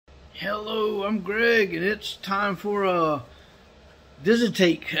Hello, I'm Greg, and it's time for a visit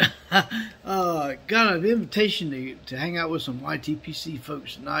take. Got an invitation to hang out with some YTPC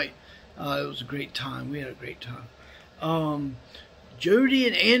folks tonight. It was a great time. We had a great time. Jodi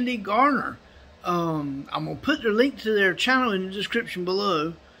and Andy Garner. I'm gonna put their link to their channel in the description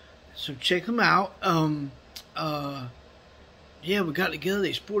below, so check them out. Yeah, we got together.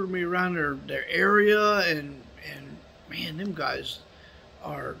 They sported me around their area, and man, them guys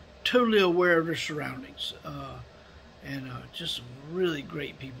are totally aware of their surroundings, and just some really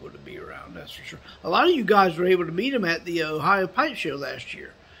great people to be around, that's for sure. A lot of you guys were able to meet them at the Ohio Pipe Show last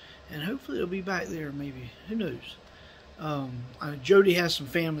year, and hopefully they'll be back there, maybe, who knows. Jodi has some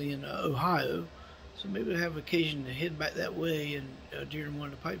family in Ohio, so maybe we'll have occasion to head back that way and during one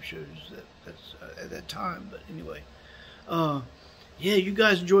of the pipe shows that's at that time. But anyway, yeah, you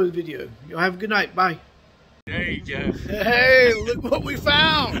guys enjoy the video. Y'all have a good night. Bye. There you go. Hey, look what we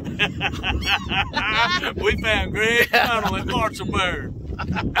found. We found Greg Tunnell at Marshallburg.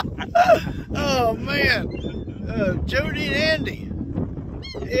 Oh, man. Jodi and Andy.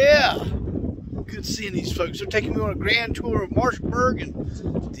 Yeah. Good seeing these folks. They're taking me on a grand tour of Marshallburg and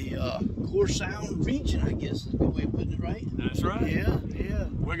the Core Sound region, I guess is a good way of putting it, right? That's right. Yeah, yeah.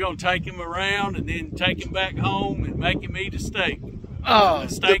 We're going to take him around and then take him back home and make him eat a steak. Oh, a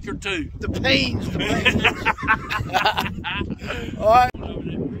steak or two. The pains. All right.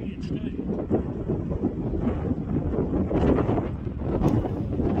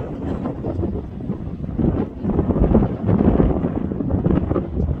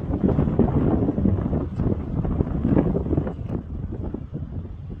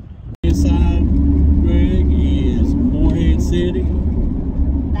 This side, Greg, is Morehead City,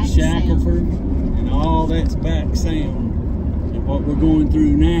 Shackelford, and all that's back sound. What we're going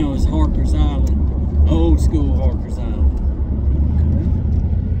through now is Harker's Island, old school Harker's Island.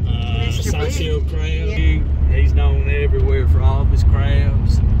 Socio crab. He's known everywhere for all of his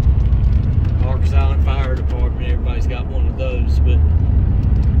crabs. Harker's Island Fire Department, everybody's got one of those, but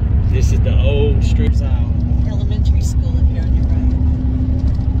this is the old Strips Island. Elementary school up here on your right.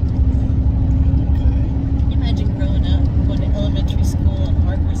 Can you imagine growing up, going to elementary school on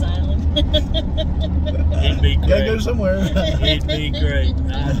Harker's Island? It'd be great. Gotta go somewhere. It'd be great.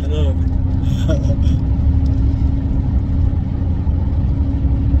 I love it.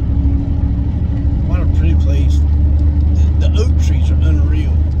 What a pretty place. The oak trees are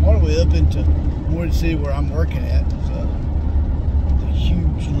unreal. All the way up into Morehead City where I'm working at. The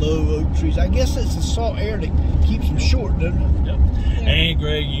huge low oak trees. I guess it's the salt air that keeps them short, doesn't it? Yep. And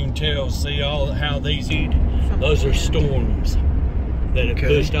Greg, you can tell, see how these eat. Those are storms that have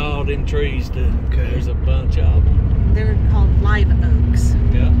pushed all them trees to. There's a bunch of them. They're called live oaks.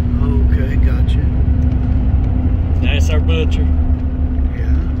 Yeah. Okay, gotcha. That's our butcher.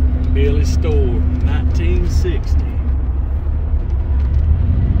 Yeah. Billy Store, 1960.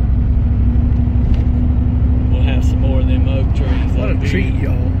 We'll have some more of them oak trees. What a treat,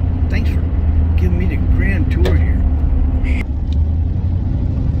 y'all. Thanks for giving me the grand tour here.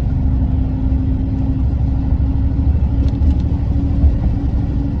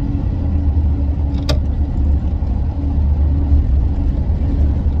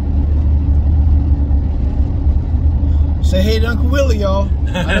 Say hey to Uncle Willie, y'all.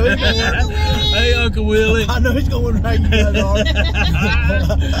 Hey, Uncle Willie. I know he's going right you guys are.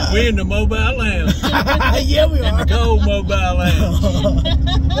 We're in the mobile lounge. Yeah, we are. In the cold mobile lounge.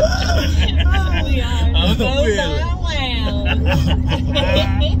 We are. Uncle Willie.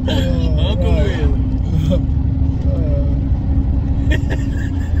 Uncle Willie.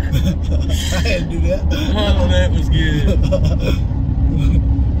 I had to do that. Oh, that was good.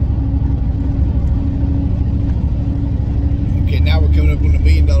 Okay, now we're coming up on the $1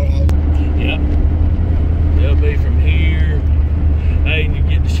 million house. Yep. They'll be from here. Hey, you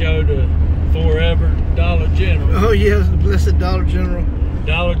get to show the Forever Dollar General. Oh yes, the blessed Dollar General.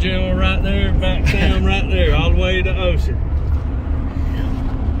 Dollar General right there, back down right there, all the way to the ocean.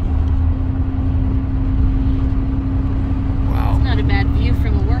 Wow. It's not a bad view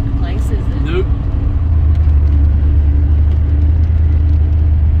from a workplace, is it? Nope.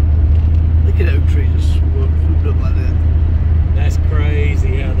 Look at oak trees just swooped up like that. That's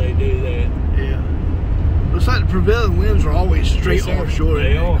crazy how they do that. Yeah. Looks like the prevailing winds are always straight Yes, offshore.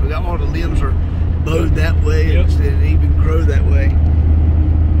 They are. Because all the limbs are bowed that way, Yep. and they even grow that way.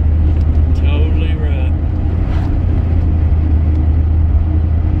 Totally right.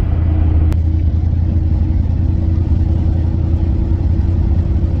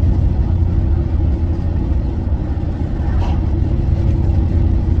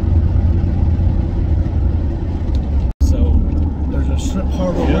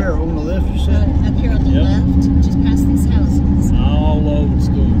 Harbor Where? On the left, you said? Up here on the left, just past these houses. All old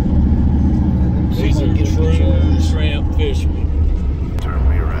school. These are true shrimp fishermen. Turn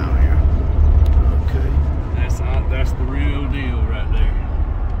me around here. Okay. That's the real deal right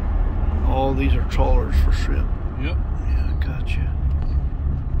there. All these are trawlers for shrimp. Yep. Yeah, gotcha.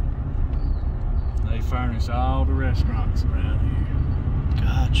 They furnish all the restaurants around here.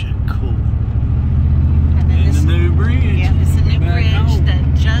 Gotcha, cool. And then And the new bridge. Yeah, it's a new back bridge home. that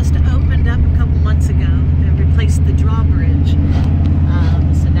just opened up a couple months ago. They replaced the drawbridge.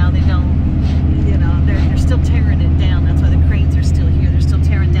 So now they don't, you know, they're still tearing it down. That's why the cranes are still here. They're still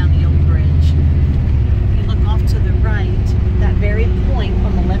tearing down the old bridge. If you look off to the right, that very point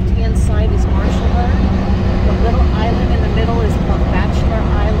on the left-hand side is Marshallburg. The little island in the middle is called Bachelor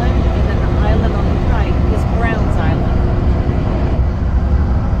Island, and then the island on the right is Brown's Island.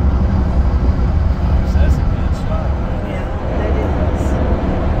 That's a good shot. Yeah, that is.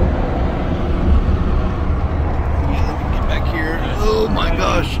 Yeah, let me get back here. Oh my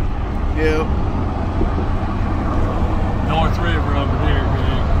gosh. Yeah. North River over there,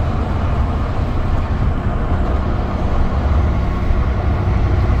 big.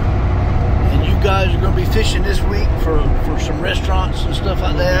 And you guys are going to be fishing this week for some restaurants and stuff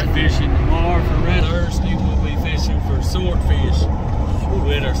like that? We'll be fishing tomorrow for red. Thursday we'll be fishing for swordfish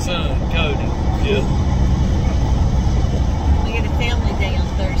with our son, Cody. Yep. We get a family day on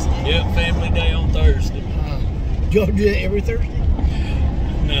Thursday. Yep, family day on Thursday. Y'all do that every Thursday?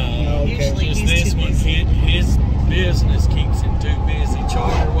 No, okay. Usually just he's this too one, busy. his business keeps him too busy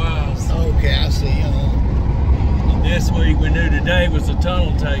charter-wise. Okay, I see. And this week we knew today was the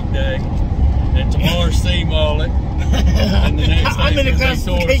Tunnell Take day, and tomorrow's sea mullet, and the next day I'm in a was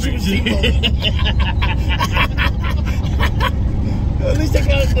classification with sea mullet. At least I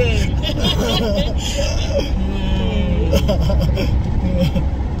got it done.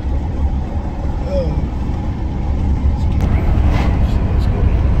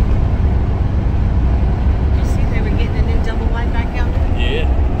 You see they were getting a new double wide back out there? Yeah.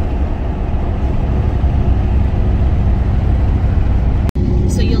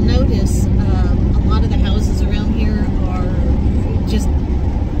 So you'll notice a lot of the houses around here are just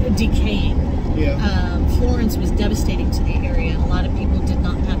decaying. Yeah. Florence was devastating to the area. A lot of people did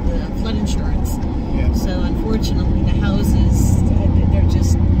not have the flood insurance. Yeah. So unfortunately, the houses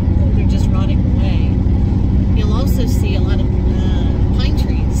they're just rotting away. You'll also see a lot of pine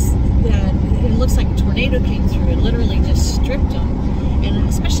trees that it looks like a tornado came through and literally just stripped them. And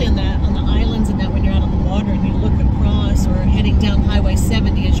especially on the islands and that when you're out on the water and you look across or heading down Highway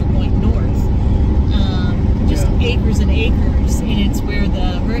 70 as you're going north, just acres and acres, and it's where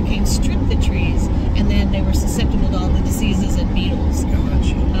the hurricane stripped the trees, and then they were susceptible to all the diseases and beetles.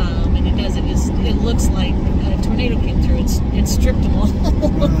 Gotcha. And it looks like a tornado came through and stripped them all.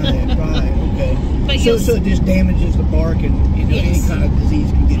 Right, okay. But so it just damages the bark, and Yes. any kind of disease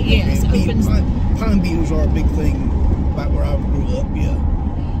can get it. Yes, Okay. opens- Pine beetles are a big thing back where I grew up. Yeah.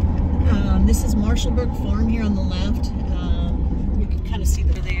 This is Marshallburg Farm here on the left. You can kind of see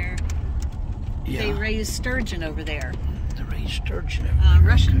them there. Yeah. They raise sturgeon over there. They raise sturgeon.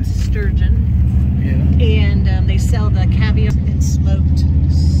 Russian sturgeon. Yeah. And they sell the caviar and smoked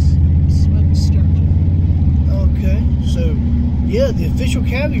sturgeon. Okay. So, yeah, the official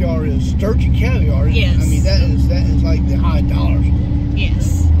caviar is sturgeon caviar. Yes. I mean, that is like the high dollars.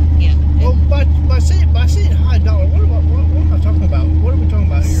 Yes. Yeah. Well, by saying high dollar, what am I talking about? What are we talking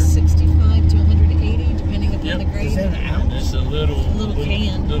about here? 65 to 180, depending upon the grade. Is that an ounce? It's a little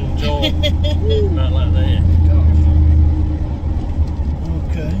can. little jar, not like that.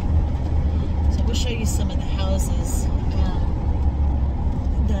 Okay. So we'll show you some of the houses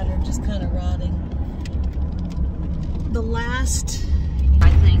that are just kind of rotting. The last, I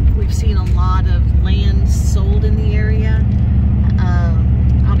think, we've seen a lot of land sold in the area.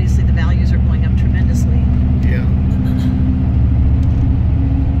 Obviously, the values are going up tremendously. Yeah.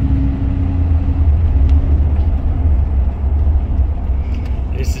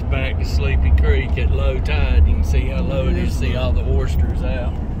 This is back to Sleepy Creek at low tide. You can see how low it is. See all the oysters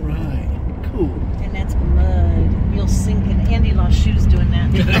out. Right. Cool. And that's mud. You'll sink in. Andy lost shoes doing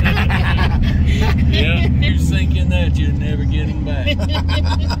that. Yeah, you're sinking that, you'll never get them back.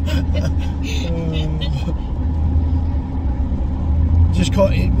 Just call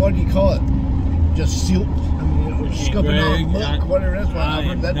it. What do you call it? Just silt. I mean, scupping on muck, whatever. That's why I've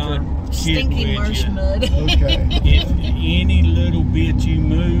heard that term. Stinky marsh mud. Okay. If any little bit you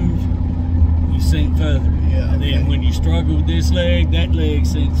move, you sink further. Yeah, And then okay. when you struggle with this leg, that leg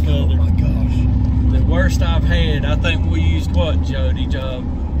sinks Oh further. my gosh. The worst I've had, I think we used what, Jody?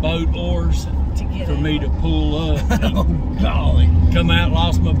 Boat oars. to get for it. me to pull up. Oh, golly. Come out,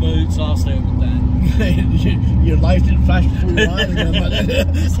 lost my boots, lost everything. Your life didn't flash before your eyes.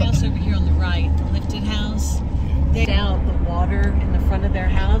 This house over here on the right, the lifted house, they out the water in the front of their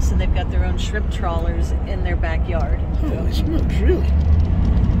house, and they've got their own shrimp trawlers in their backyard. Holy smokes, really?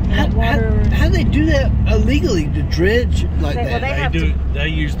 And How do they do that illegally, to dredge like Well, that? They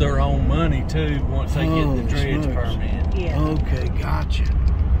use their own money too once they get the dredge smokes. permit. Yeah. Okay, gotcha.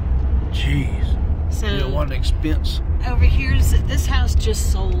 Jeez. So You know, what an expense. over here's this house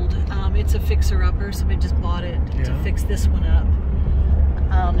just sold. It's a fixer-upper. Somebody just bought it to fix this one up.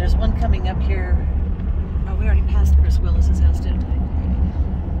 There's one coming up here. Oh, we already passed Chris Willis's house, didn't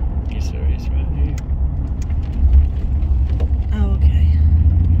we? Yes, sir. It's right here. Oh, okay.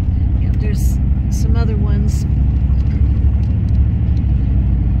 Yeah, there's some other ones.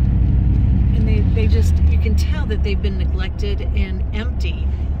 And they just, you can tell that they've been neglected and empty.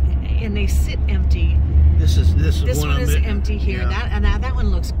 And they sit empty. This one is empty here. Yeah. That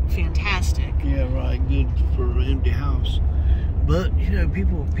one looks fantastic. Yeah, right. Good for an empty house. But you know,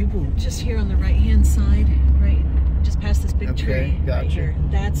 people. Just here on the right-hand side, right, just past this big tree. Gotcha. Right here.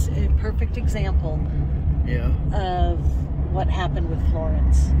 That's a perfect example. Yeah. Of what happened with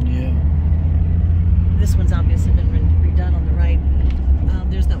Florence. Yeah. This one's obviously been redone on the right.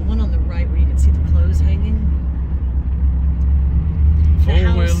 There's that one on the right where you can see the clothes hanging. The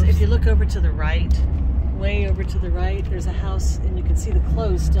house, if you look over to the right, way over to the right, there's a house, and you can see the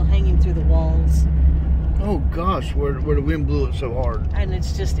clothes still hanging through the walls. Oh gosh, where the wind blew it so hard. And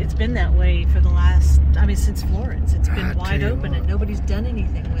it's been that way for the last, since Florence. It's been wide open and nobody's done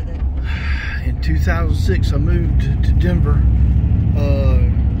anything with it. In 2006, I moved to Denver.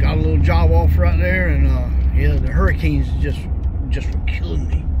 Got a little job off right there, and yeah, the hurricanes just were killing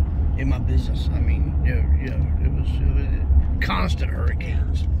me in my business. I mean, it was constant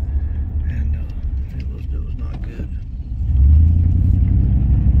hurricanes, and it was not good.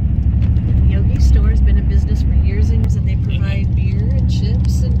 Yogi Store's been in business for years and years, and they provide beer and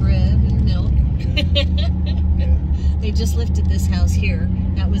chips and bread and milk. Yeah. They just lifted this house here.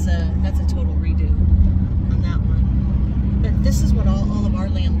 That's a total redo on that one. But this is what all of our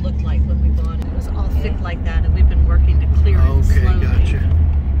land looked like when we bought it. It was all thick like that, and we've been working to clear it slowly. Okay, gotcha.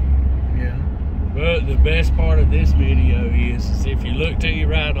 Yeah. But the best part of this video is if you look to your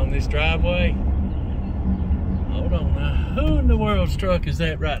right on this driveway, hold on now, who in the world's truck is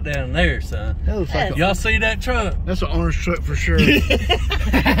that right down there, son? That looks like y'all see that truck? That's an owner's truck for sure.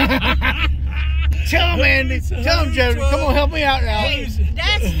 Tell him, Andy. Tell him, Jodi. Come on, help me out now. Hey,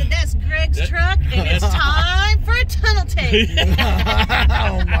 that's Greg's truck, and it's time for a tunnel take.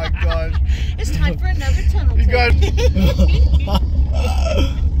 Oh my gosh. It's time for another tunnel take. You guys.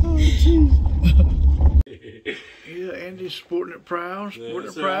 Oh, jeez. Yeah, Andy's sporting it proud.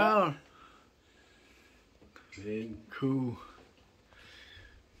 Sporting it proud. Cool.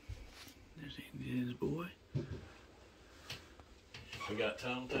 There's Andy and his boy. We got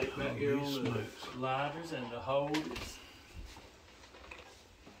tunnel tape back here on the sliders and the holders.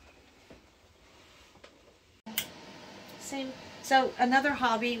 Same. So another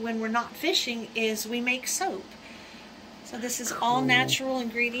hobby when we're not fishing is we make soap. So this is all natural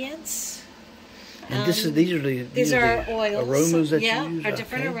ingredients. And these are our oils. aromas that you use? Our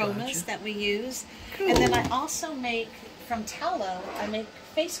different aromas that we use. Cool. And then I also make, from tallow, I make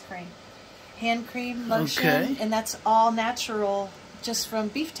face cream. Hand cream, lotion, and that's all natural, just from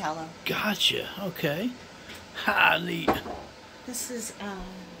beef tallow. Gotcha. Okay. Ha, neat. This is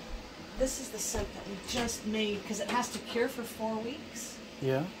the soap that we just made because it has to cure for 4 weeks.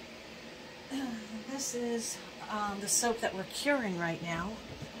 Yeah. This is the soap that we're curing right now,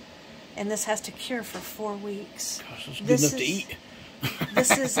 and this has to cure for 4 weeks. Gosh, it's good enough to eat.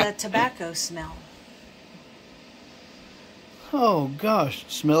 This is a tobacco smell. Oh gosh,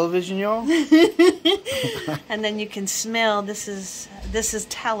 smell-o-vision, y'all. And then you can smell. This is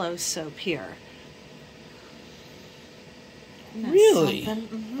tallow soap here. Really?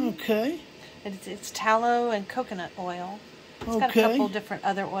 Okay. It's tallow and coconut oil. It's got a couple different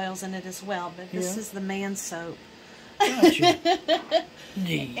other oils in it as well, but this is the man soap. Gotcha.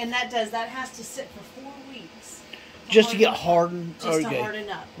 Neat. And that has to sit for 4 weeks. Just to get hardened? Just to harden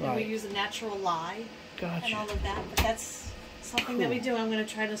up. Right. And we use a natural lye and all of that, but that's something that we do. I'm going to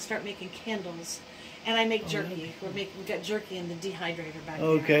try to start making candles. And I make jerky. We got jerky in the dehydrator back there.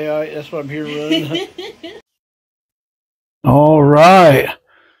 Okay, all right. That's what I'm here to run. All right.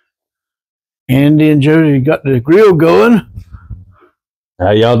 Andy and Jodi got the grill going.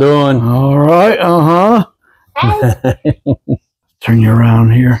 How y'all doing? All right. Turn you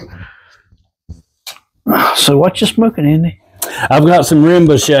around here. So what you smoking, Andy? I've got some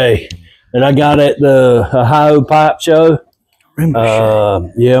Rinpoche. that I got at the Ohio Pipe Show.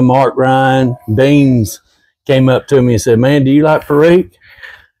 Yeah, Mark Ryan Beans came up to me and said, "Man, do you like Perique?"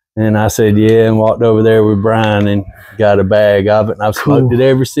 And I said, "Yeah," and walked over there with Brian and got a bag of it, and I've smoked it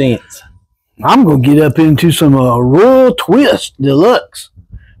ever since. I'm gonna get up into some Royal Twist Deluxe.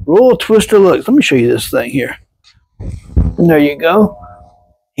 Royal Twist Deluxe. Let me show you this thing here. And there you go.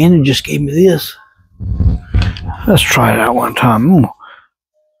 Andy just gave me this. Let's try it out one time.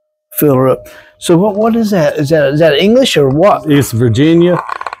 Fill her up. So what is that? Is that English or what? It's Virginia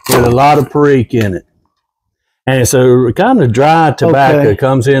with a lot of Perique in it. And it's a kind of dry tobacco. Okay. It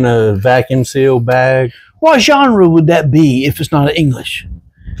comes in a vacuum sealed bag. What genre would that be if it's not English?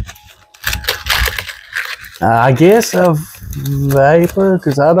 I guess of vapor,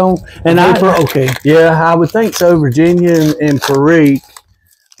 because I don't. And Vapor, okay. Yeah, I would think so, Virginia and Perique,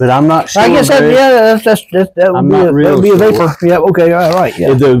 but I'm not sure. I guess that would be a vapor. Yeah, okay, all right.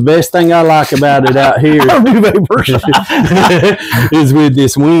 Yeah. The best thing I like about it out here is with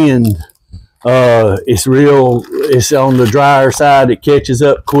this wind. It's real. It's on the drier side. It catches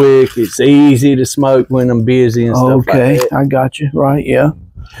up quick. It's easy to smoke when I'm busy and stuff like that. I got you. Right, yeah.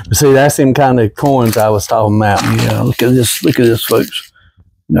 But see, that's them kind of coins I was talking about. Yeah, look at this. Look at this, folks.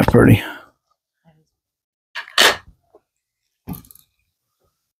 Isn't that pretty?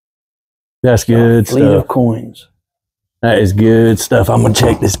 That's good Fleet stuff. of coins. That is good stuff. I'm gonna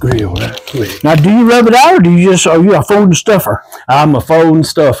check this grill right quick. Now, do you rub it out, or do you just? Are you a folding stuffer? I'm a folding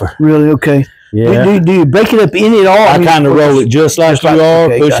stuffer. Really? Okay. Yeah. Do you break it up in it all? I kind of roll it just like you are.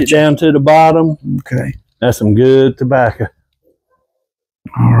 Okay, push it down to the bottom. Okay. That's some good tobacco.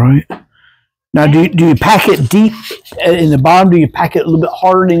 All right. Now, do you pack it deep in the bottom? Do you pack it a little bit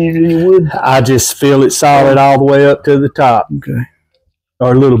harder than you would? I just feel it solid all the way up to the top. Okay.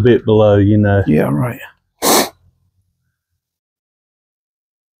 Or a little bit below, you know. Yeah, right.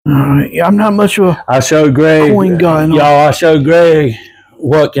 All right. Yeah, I'm not much of a I showed Greg, coin guy. No. y'all, I showed Greg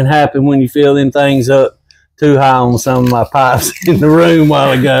what can happen when you fill them things up too high on some of my pipes in the room a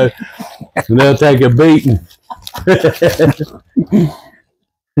while ago. And they'll take a beating.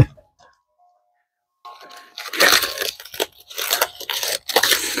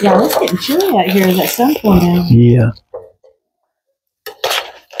 Yeah, it's getting chilly out here at some point now. Yeah.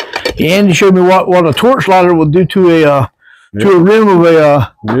 Andy showed me what a torch lighter will do to a rim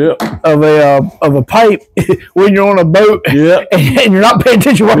of a pipe when you're on a boat and you're not paying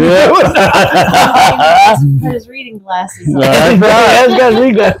attention to what you're doing. Put his reading glasses on. That's got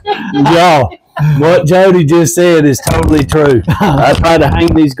reading glasses. Y'all, what Jodi just said is totally true. I try to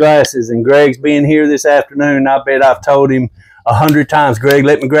hang these glasses, and Greg's being here this afternoon. I bet I've told him 100 times, "Greg,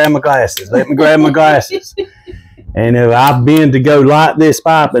 let me grab my glasses. Let me grab my glasses." And if I've been to go light this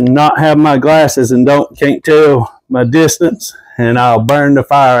pipe and not have my glasses and can't tell my distance, and I'll burn the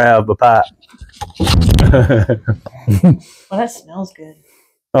fire out of a pipe. Well, that smells good.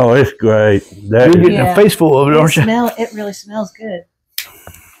 Oh, it's great. You're getting a face full of it, aren't you? It really smells good.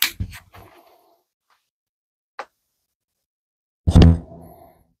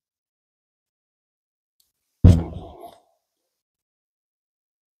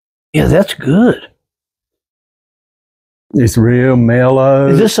 Yeah, that's good. It's real mellow.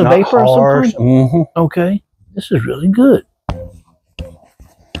 Is this a vapor or something? Mm-hmm. Okay. This is really good.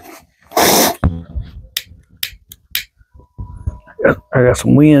 I got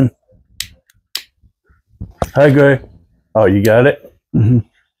some wind. Hey, Greg. Oh, you got it? Mm-hmm.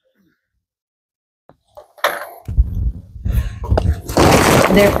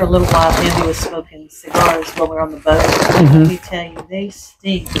 There for a little while, Andy was smoking cigars while we were on the boat. Let me tell you, they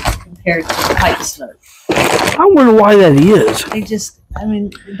stink compared to the pipe smoke. I wonder why that is. They just, I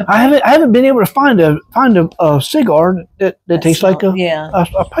mean, I haven't been able to find a cigar that tastes like a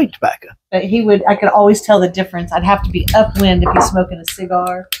pipe tobacco. But I could always tell the difference. I'd have to be upwind if he's smoking a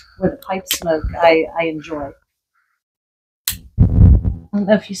cigar, where the pipe smoke I enjoy. I don't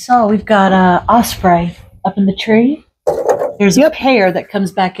know if you saw, we've got osprey up in the tree. There's a pair that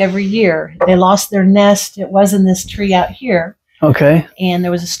comes back every year. They lost their nest. It was in this tree out here. Okay. And there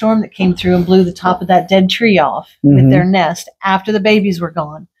was a storm that came through and blew the top of that dead tree off with their nest after the babies were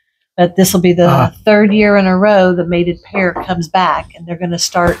gone. But this will be the third year in a row the mated pair comes back, and they're going to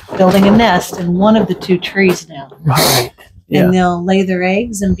start building a nest in one of the two trees now. Right. Yeah. And they'll lay their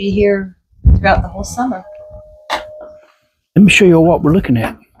eggs and be here throughout the whole summer. Let me show you what we're looking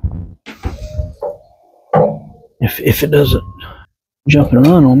at. If it doesn't jump and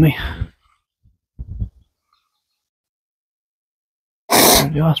run on me. There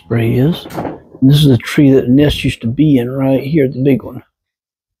the osprey is. And this is the tree that the nest used to be in right here, the big one.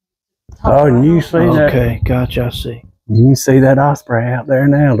 Oh, and you see that? Okay, gotcha, I see. You can see that osprey out there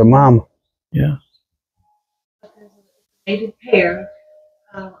now, the mama. Yeah. Mated pair.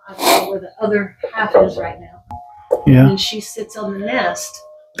 I don't know where the other half is right now. Yeah. And she sits on the nest.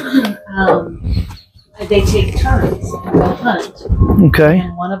 They take turns and go hunt. Okay.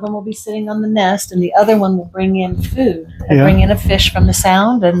 And one of them will be sitting on the nest, and the other one will bring in food. They Yeah. bring in a fish from the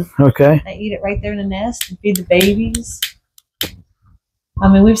sound, and Okay. they eat it right there in the nest and feed the babies. I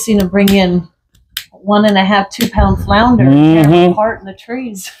mean, we've seen them bring in 1.5, 2 pound flounder and tear them apart in the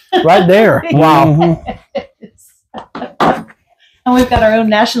trees. Right there. Wow. And we've got our own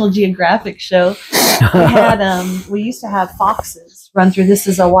National Geographic show. We used to have foxes run through. This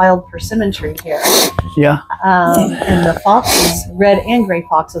is a wild persimmon tree here. Yeah. And the foxes, red and gray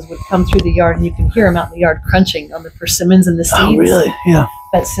foxes, would come through the yard, and you can hear them out in the yard crunching on the persimmons and the seeds. Oh, really? Yeah.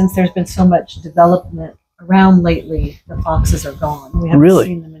 But since there's been so much development around lately, the foxes are gone. We haven't Really?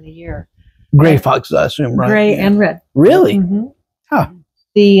 seen them in a year. Gray foxes, I assume, right? Gray Yeah. and red. Really? Mm-hmm. Huh.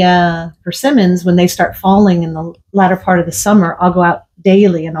 The persimmons, when they start falling in the latter part of the summer, I'll go out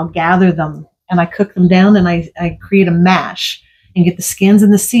daily and I'll gather them and I cook them down and I create a mash and get the skins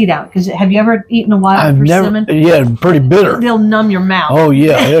and the seed out. Because have you ever eaten a wild persimmon? Yeah, pretty bitter. They'll numb your mouth. Oh,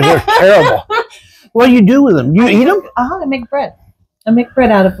 yeah. They're terrible. What do you do with them? You eat them? I make bread. I make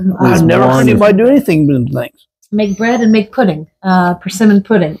bread out of them. I've never heard anybody do anything with them things. Make bread and make pudding, persimmon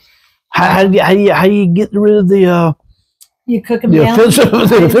pudding. How do you get rid of the You cook them the down.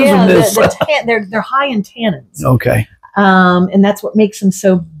 offensiveness? They're high in tannins. Okay. And that's what makes them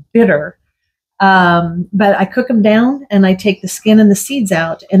so bitter. But I cook them down and I take the skin and the seeds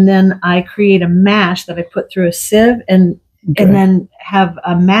out, and then I create a mash that I put through a sieve and then have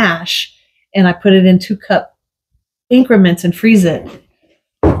a mash, and I put it in 2-cup increments and freeze it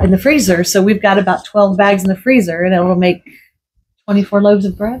in the freezer. So we've got about 12 bags in the freezer, and it will make 24 loaves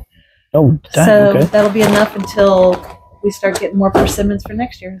of bread. Oh, dang, so okay. that'll be enough until we start getting more persimmons for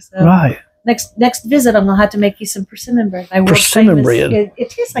next year. So Right. Next visit, I'm gonna have to make you some persimmon bread. Persimmon bread. It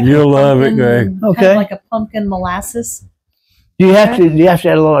tastes like You'll a love it, pumpkin, Greg. kind Okay. of like a pumpkin molasses. Do you have to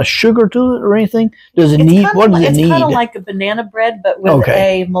add a lot of sugar to it or anything? Does it need? What does it need? It's kind of like a banana bread, but with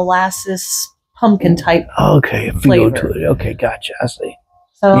a molasses pumpkin type. Okay, a feel flavor. to it. Okay, gotcha. I see.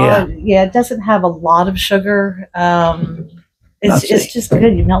 So yeah, it doesn't have a lot of sugar. It's just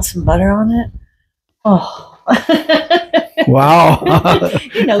good. You melt some butter on it. Oh. Wow.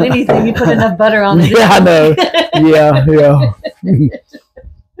 You know, anything you put enough butter on it. Yeah, I know. Yeah.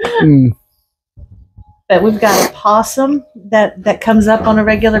 Mm. But we've got a possum that comes up on a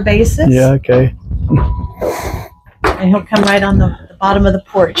regular basis. Yeah, okay. And he'll come right on the bottom of the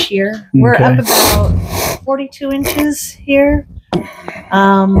porch here. We're up about 42 inches here.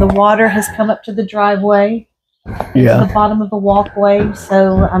 The water has come up to the driveway. Yeah. To the bottom of the walkway.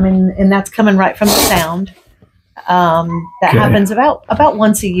 So, I mean, and that's coming right from the sound. That happens about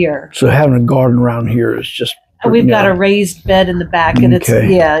once a year. So having a garden around here is just. We've got a raised bed in the back, and it's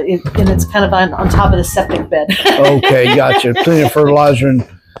it's kind of on top of the septic bed. Okay, gotcha. Plenty of fertilizer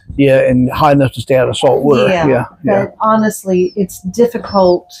and high enough to stay out of salt water. Yeah. But honestly, it's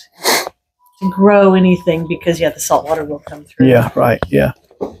difficult to grow anything because the salt water will come through. Yeah, right. Yeah.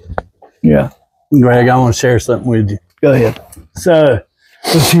 Greg, I want to share something with you. Go ahead. So,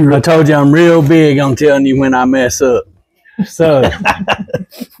 I told you I'm real big on telling you when I mess up. So,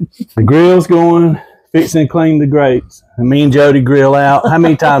 the grill's going, fixing to clean the grates. And me and Jodi grill out. How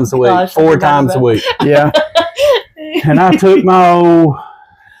many times a week? Gosh, 4 times a week. Yeah. And I took my old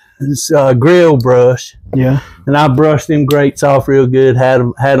grill brush. Yeah. And I brushed them grates off real good, had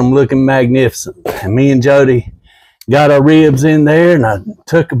them looking magnificent. And me and Jodi got our ribs in there, and I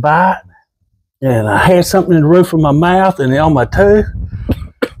took a bite. And I had something in the roof of my mouth and on my tooth.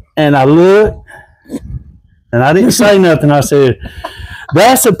 And I looked, and I didn't say nothing. I said,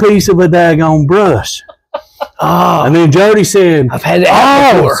 "That's a piece of a daggone brush." Oh, And then Jodi said, I've had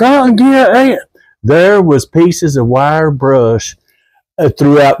that before. something, there was pieces of wire brush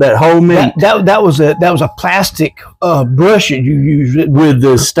throughout that whole meat. That was a plastic brush that you used With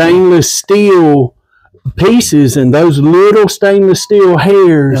the stainless steel pieces, and those little stainless steel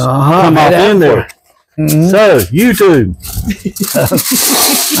hairs come off in there. So, YouTube.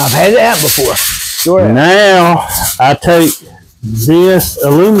 I've had that before. Sure. Now, I take this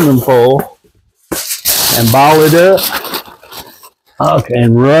aluminum foil and ball it up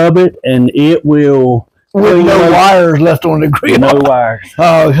and rub it, and it will... With no wires left on the grill. No wires.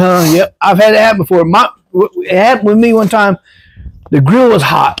 Oh, yep. I've had that before. It happened with me one time. The grill was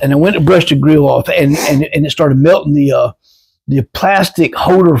hot, and I went to brush the grill off, and it started melting the plastic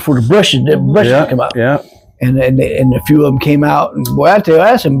holder for the brushes. The brushes came out. Yeah. And a few of them came out, and boy, I tell you,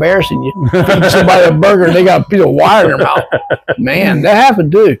 that's embarrassing. You feed somebody a burger, and they got a piece of wire in their mouth. Man, that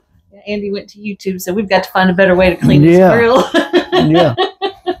happened too. Andy went to YouTube, so we've got to find a better way to clean this grill. Yeah.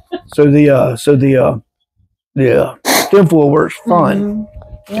 So the tinfoil works fine.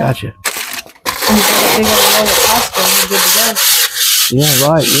 Yeah. Gotcha. And you got a big old roll of Costco, and you're good to go. Yeah,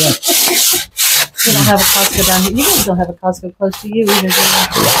 right. Yeah. We don't have a Costco down here. You guys don't have a Costco close to you either,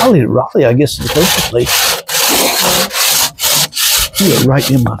 do you? Raleigh, I guess is the closest place. You are right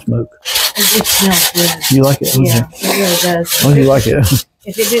in my smoke. It smells good. You like it? Okay. Yeah, it really does. Oh, you like it?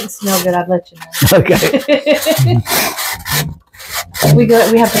 If it didn't smell good, I'd let you know. Okay.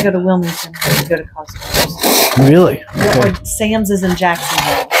 We have to go to Wilmington to go to Costco. Really? Okay. Or Sam's is in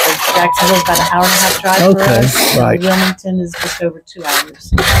Jacksonville. So Jacksonville's about an hour and a half drive for us. Right. Wilmington is just over 2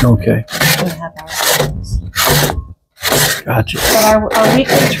 hours. Okay. 2.5 hours. Gotcha. But our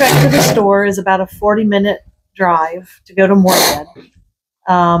weekly trek to the store is about a 40-minute drive to go to Moorhead.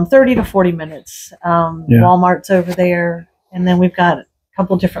 30 to 40 minutes. Walmart's over there. And then we've got a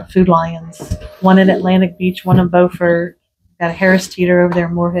couple different Food Lions. One in Atlantic Beach, one in Beaufort. Got a Harris Teeter over there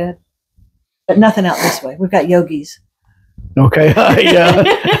in Moorhead. But nothing out this way. We've got Yogi's. Okay. Yeah.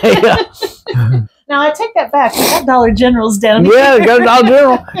 Now, I take that back. We got Dollar Generals down here. Yeah, got Dollar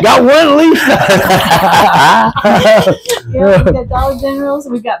General. Got one at least. Yeah, we got Dollar Generals.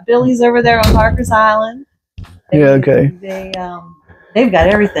 We've got Billy's over there on Parker's Island. They've got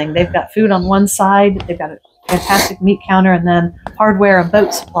everything. They've got food on one side. They've got a fantastic meat counter, and then hardware and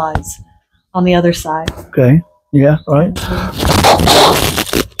boat supplies on the other side. Okay. Yeah. Right.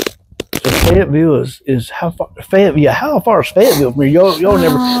 So Fayetteville is how far? Fayetteville. How far is Fayetteville from here? Y'all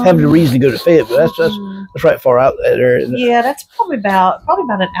never have the reason to go to Fayetteville. That's right far out that area. Yeah, that's probably about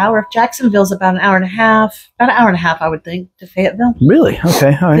an hour. If Jacksonville's about an hour and a half, I would think, to Fayetteville. Really?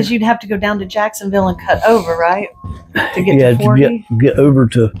 Okay. All right. Because you'd have to go down to Jacksonville and cut over, right? To get to 40? to get over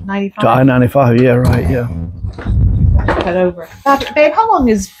to 95. To I-95. Yeah. Right. Yeah. Cut over. Babe,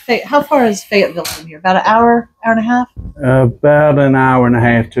 how far is Fayetteville from here? About an hour and a half? About an hour and a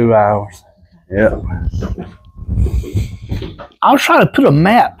half, 2 hours. Yeah. I was trying to put a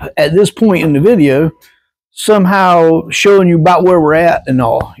map at this point in the video, somehow showing you about where we're at and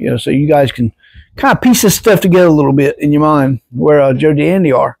all, so you guys can kind of piece this stuff together a little bit in your mind where Jodi and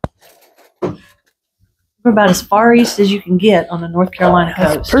Andy are. We're about as far east as you can get on the North Carolina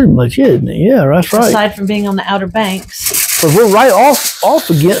coast. That's pretty much it, isn't it? Yeah, that's right. Aside from being on the Outer Banks. But we're right off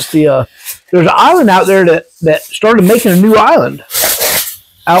against the, there's an island out there that started making a new island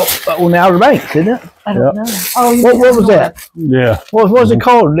out on the Outer Banks, isn't it? I don't know. Oh, what was that? Yeah. What was it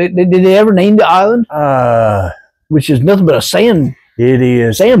called? Did they ever name the island? Which is nothing but a sand. It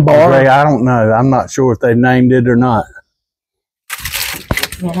is. Sandbar. Ray, I don't know. I'm not sure if they named it or not.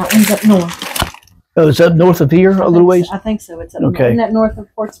 Yeah, that one's up north. Oh, it's up north of here a little ways? I think so. It's up north. Isn't that north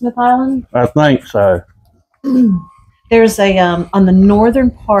of Portsmouth Island? I think so. There's a, on the northern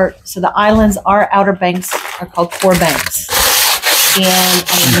part, so the islands, our Outer Banks are called Four Banks. And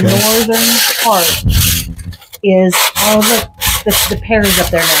on the northern part is all the pairs up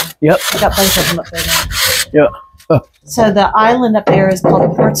there now. Yep. We got both of them up there now. Yep. So the island up there is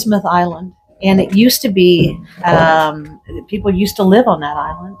called Portsmouth Island. And it used to be, people used to live on that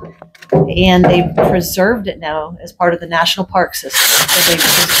island. And they preserved it now as part of the national park system. So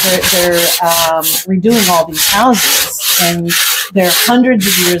they're redoing all these houses. And they're hundreds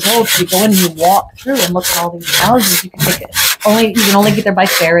of years old. So you go in and you walk through and look at all these houses. You can only get there by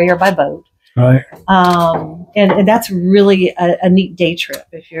ferry or by boat. Right. And that's really a neat day trip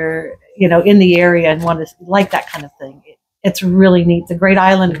if you're, in the area and want to like that kind of thing. It's really neat. It's a great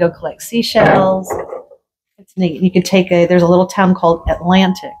island to go collect seashells. It's neat. You can there's a little town called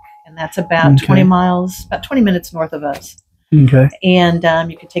Atlantic, and that's about 20 miles, about 20 minutes north of us. Okay. And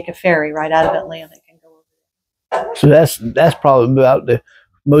you can take a ferry right out of Atlantic and go over there. So that's probably about the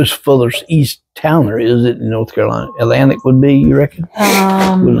most furthest east town there is it in North Carolina. Atlantic would be, you reckon?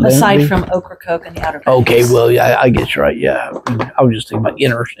 Aside from Ocracoke and the Outer Banks. Okay, well, yeah, I get you right. Yeah, I was just thinking about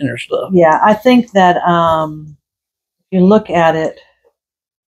inner stuff. Yeah, I think that if you look at it,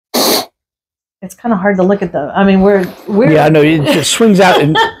 it's kind of hard to look at them. I mean, we're yeah, I know it just swings out,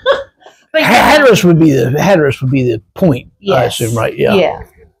 and Hatteras would be the point. Yes. I assume, right? Yeah.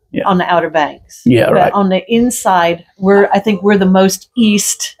 On the Outer Banks. Yeah, but right. On the inside, I think we're the most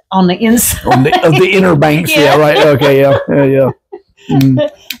east on the inside of the inner banks. Yeah, right. Okay, yeah.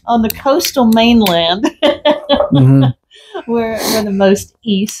 On the coastal mainland, we're the most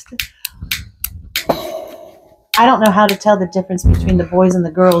east. I don't know how to tell the difference between the boys and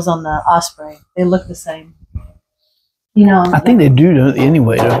the girls on the Osprey. They look the same. I think they do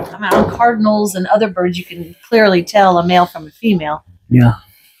anyway. Though. I mean, on cardinals and other birds, you can clearly tell a male from a female. Yeah.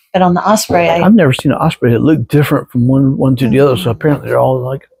 But on the Osprey, I've never seen an Osprey that looked different from one to the other. So apparently they're all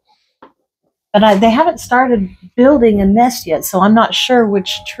like. But they haven't started building a nest yet, so I'm not sure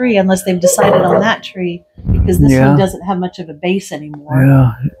which tree, unless they've decided on that tree, because this one doesn't have much of a base anymore.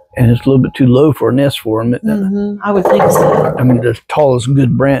 Yeah, and it's a little bit too low for a nest for them. I would think so. I mean, the tallest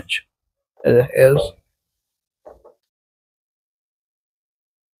good branch it has.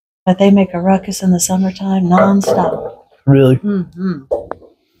 But they make a ruckus in the summertime nonstop. Really? Do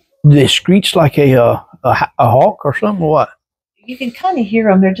they screech like a hawk or something, or what? You can kind of hear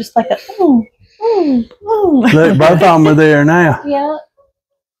them. They're just like a, ooh, ooh, ooh. Look, both of them are there now. Yeah.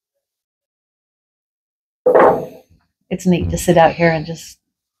 It's neat to sit out here and just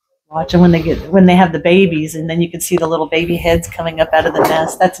watch them when they have the babies, and then you can see the little baby heads coming up out of the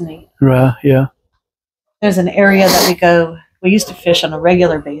nest. That's neat. Right, yeah. There's an area that we used to fish on a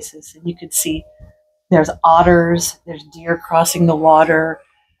regular basis, and you could see there's otters, there's deer crossing the water.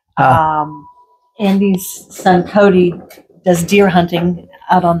 Andy's son Cody does deer hunting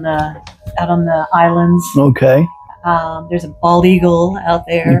out on the islands. Okay. There's a bald eagle out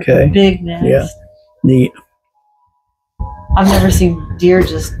there. Okay. Big nest. Yeah. Neat. I've never seen deer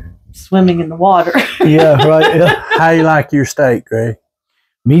just swimming in the water. Yeah, right. Yeah. How you like your steak, Greg?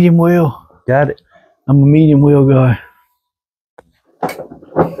 Medium well. Got it. I'm a medium well guy.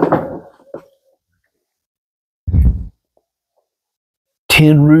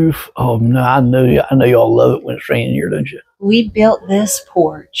 Tin roof. Oh no, I know y'all love it when it's raining here, don't you? We built this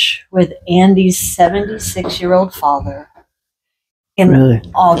porch with Andy's 76-year-old father in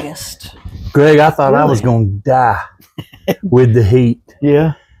August. Greg, I thought I was going to die with the heat.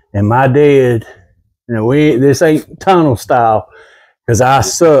 Yeah. And my dad, this ain't tunnel style, because I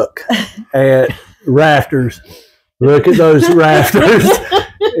suck at rafters. Look at those rafters.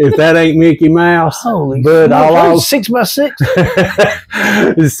 If that ain't Mickey Mouse. Holy but all 6x6.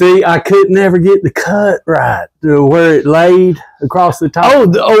 See, I could never get the cut right to where it laid across the top.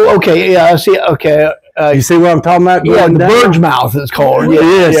 Oh, okay. Yeah, I see. Okay. You see what I'm talking about? Yeah, the bird's mouth it's called.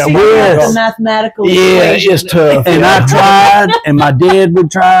 Yes. The mathematical equation. It's tough. And I tried, and my dad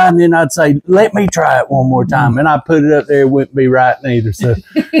would try, and then I'd say, let me try it one more time. And I put it up there, it wouldn't be right neither. So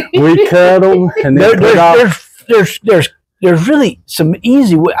we cut them, and then there's really some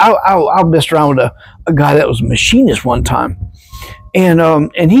easy way. I messed around with a guy that was a machinist one time, and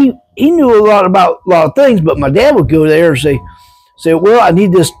he knew a lot about a lot of things. But my dad would go there and say, well, I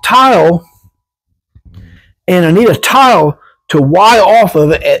need this tile, and I need a tile to wire off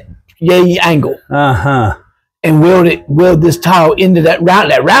of it at yay angle. And weld this tile into that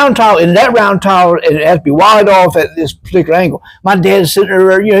round tile into that round tile, and it has to be wired off at this particular angle. My dad is sitting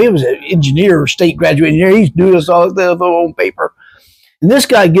there, he was an engineer, state graduate engineer. He's doing this all on paper. And this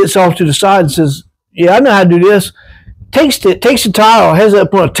guy gets off to the side and says, yeah, I know how to do this. Takes the tile, has it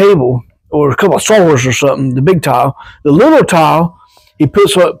up on a table or a couple of sawhorses or something, the big tile. The little tile, he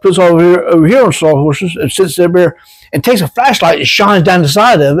puts over here on sawhorses and sits there and takes a flashlight and shines down the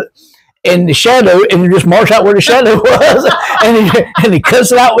side of it. And the shadow, and you just marks out where the shadow was, and he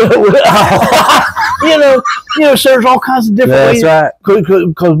cuts it out with so there's all kinds of different ways. That's right.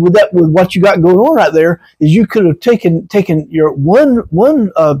 Because with what you got going on right there, is you could have taken your one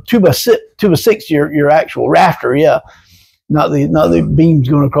 2x6, your actual rafter, not the beams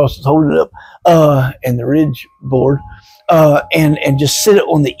going across to hold it up, and the ridge board, and just sit it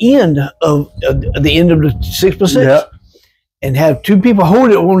on the end of the 6x6. Yep. And have two people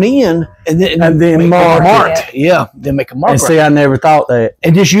hold it on the end, and then mark. Yeah, then make a mark. And see, I never thought that.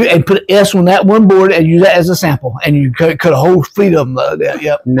 And just put an S on that one board and use that as a sample, and you cut a whole fleet of them like that.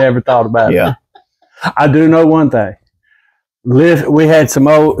 Yep. Never thought about it. I do know one thing. We had some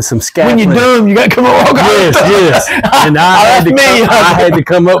scaffolding. When you're done, you got to come up with yes. And I had to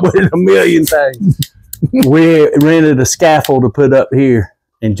come up with a million things. We rented a scaffold to put up here,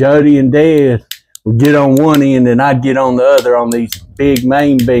 and Jodi and Dad would get on one end, and I'd get on the other on these big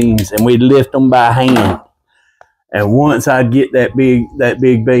main beams, and we'd lift them by hand. And once I'd get that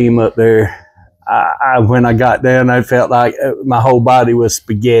big beam up there, when I got down, I felt like my whole body was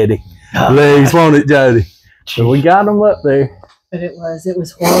spaghetti. Legs, won't it, Jodi? So we got them up there. But it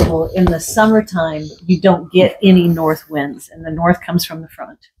was horrible. In the summertime, you don't get any north winds, and the north comes from the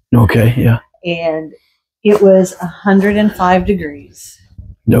front. Okay, yeah. And it was 105 degrees.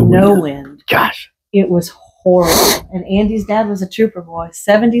 No wind. Gosh. It was horrible. And Andy's dad was a trooper boy,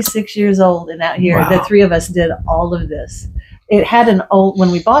 76 years old. And out here, the three of us did all of this. It had when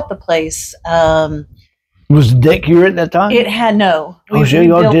we bought the place. Was the deck here at that time? It had no. Y'all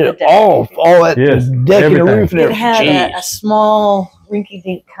did it all that deck and the roof and everything. It had a small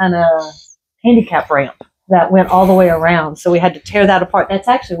rinky-dink kind of handicap ramp that went all the way around. So we had to tear that apart. That's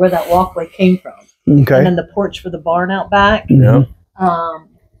actually where that walkway came from. Okay. And then the porch for the barn out back. Yeah.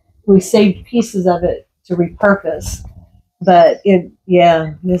 we saved pieces of it to repurpose, but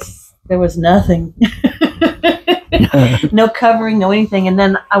there was nothing. No covering, no anything. And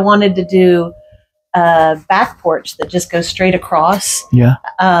then I wanted to do a back porch that just goes straight across. Yeah.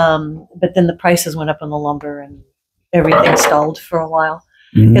 But then the prices went up on the lumber and everything stalled for a while,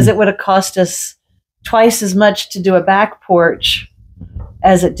 because it would have cost us twice as much to do a back porch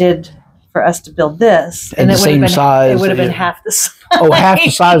as it did for us to build this. And it the would have same been size. It would have been half the size. Oh, half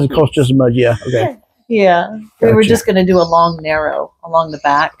the size. It costs just as much. Yeah. Okay. Yeah. We were Gotcha. just going to do a long narrow along the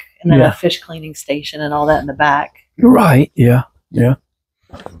back, and then Yeah. a fish cleaning station and all that in the back. Right. Yeah. Yeah.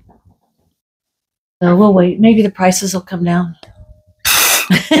 So we'll wait. Maybe the prices will come down.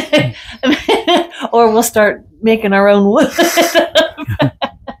 Or we'll start making our own wood.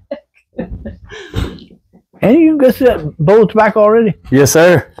 And you got that bowl of tobacco already? Yes,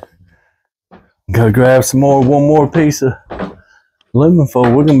 sir. Go grab some more, one more piece of aluminum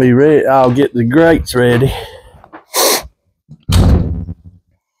foil. We're gonna be ready. I'll get the grates ready.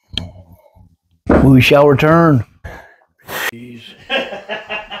 We shall return.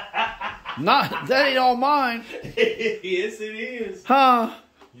 Not that ain't all mine. Yes, it is. Huh?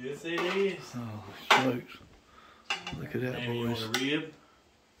 Yes, it is. Oh, smokes. Look at that, Maybe you boys. want a rib?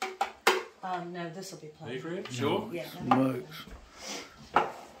 No, this will be plenty. Beef rib? Sure. Yeah. Smokes.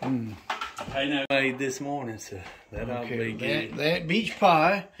 I know made this morning, so that'll be good. That beach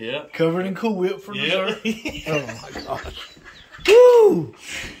pie, Yep. covered in Cool Whip for dessert. Yep. Oh my gosh. Woo!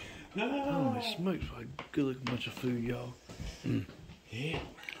 Holy smokes, what a good looking bunch of food, y'all. Yeah.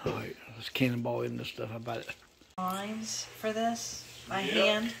 All right, let's cannonball in this stuff. How about it? Limes for this by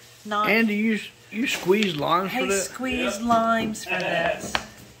hand. Not Andy, you squeeze limes for that? squeezed limes for this.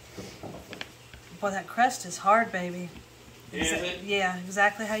 Boy, that crust is hard, baby. Is it? Yeah,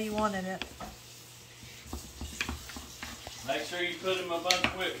 exactly how you wanted it. Make sure you put him a bunch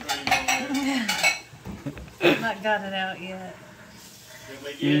of whipped cream on there. Not got it out yet. Did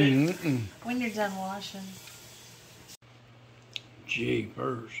we get it? When you're done washing.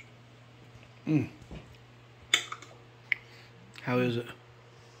 Jeepers. How is it?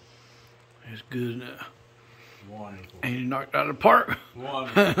 It's good, isn't it? Wonderful. And you knocked out of the park?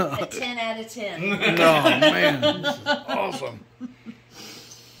 Wonderful. A 10 out of 10. No, man. This is awesome.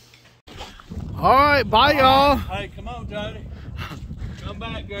 All right, bye, y'all. Hey, come on, Jodi. Come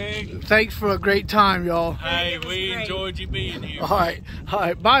back, Greg. Thanks for a great time, y'all. Hey, was we great. enjoyed you being here. All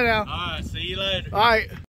right, bye now. All right, see you later. All right.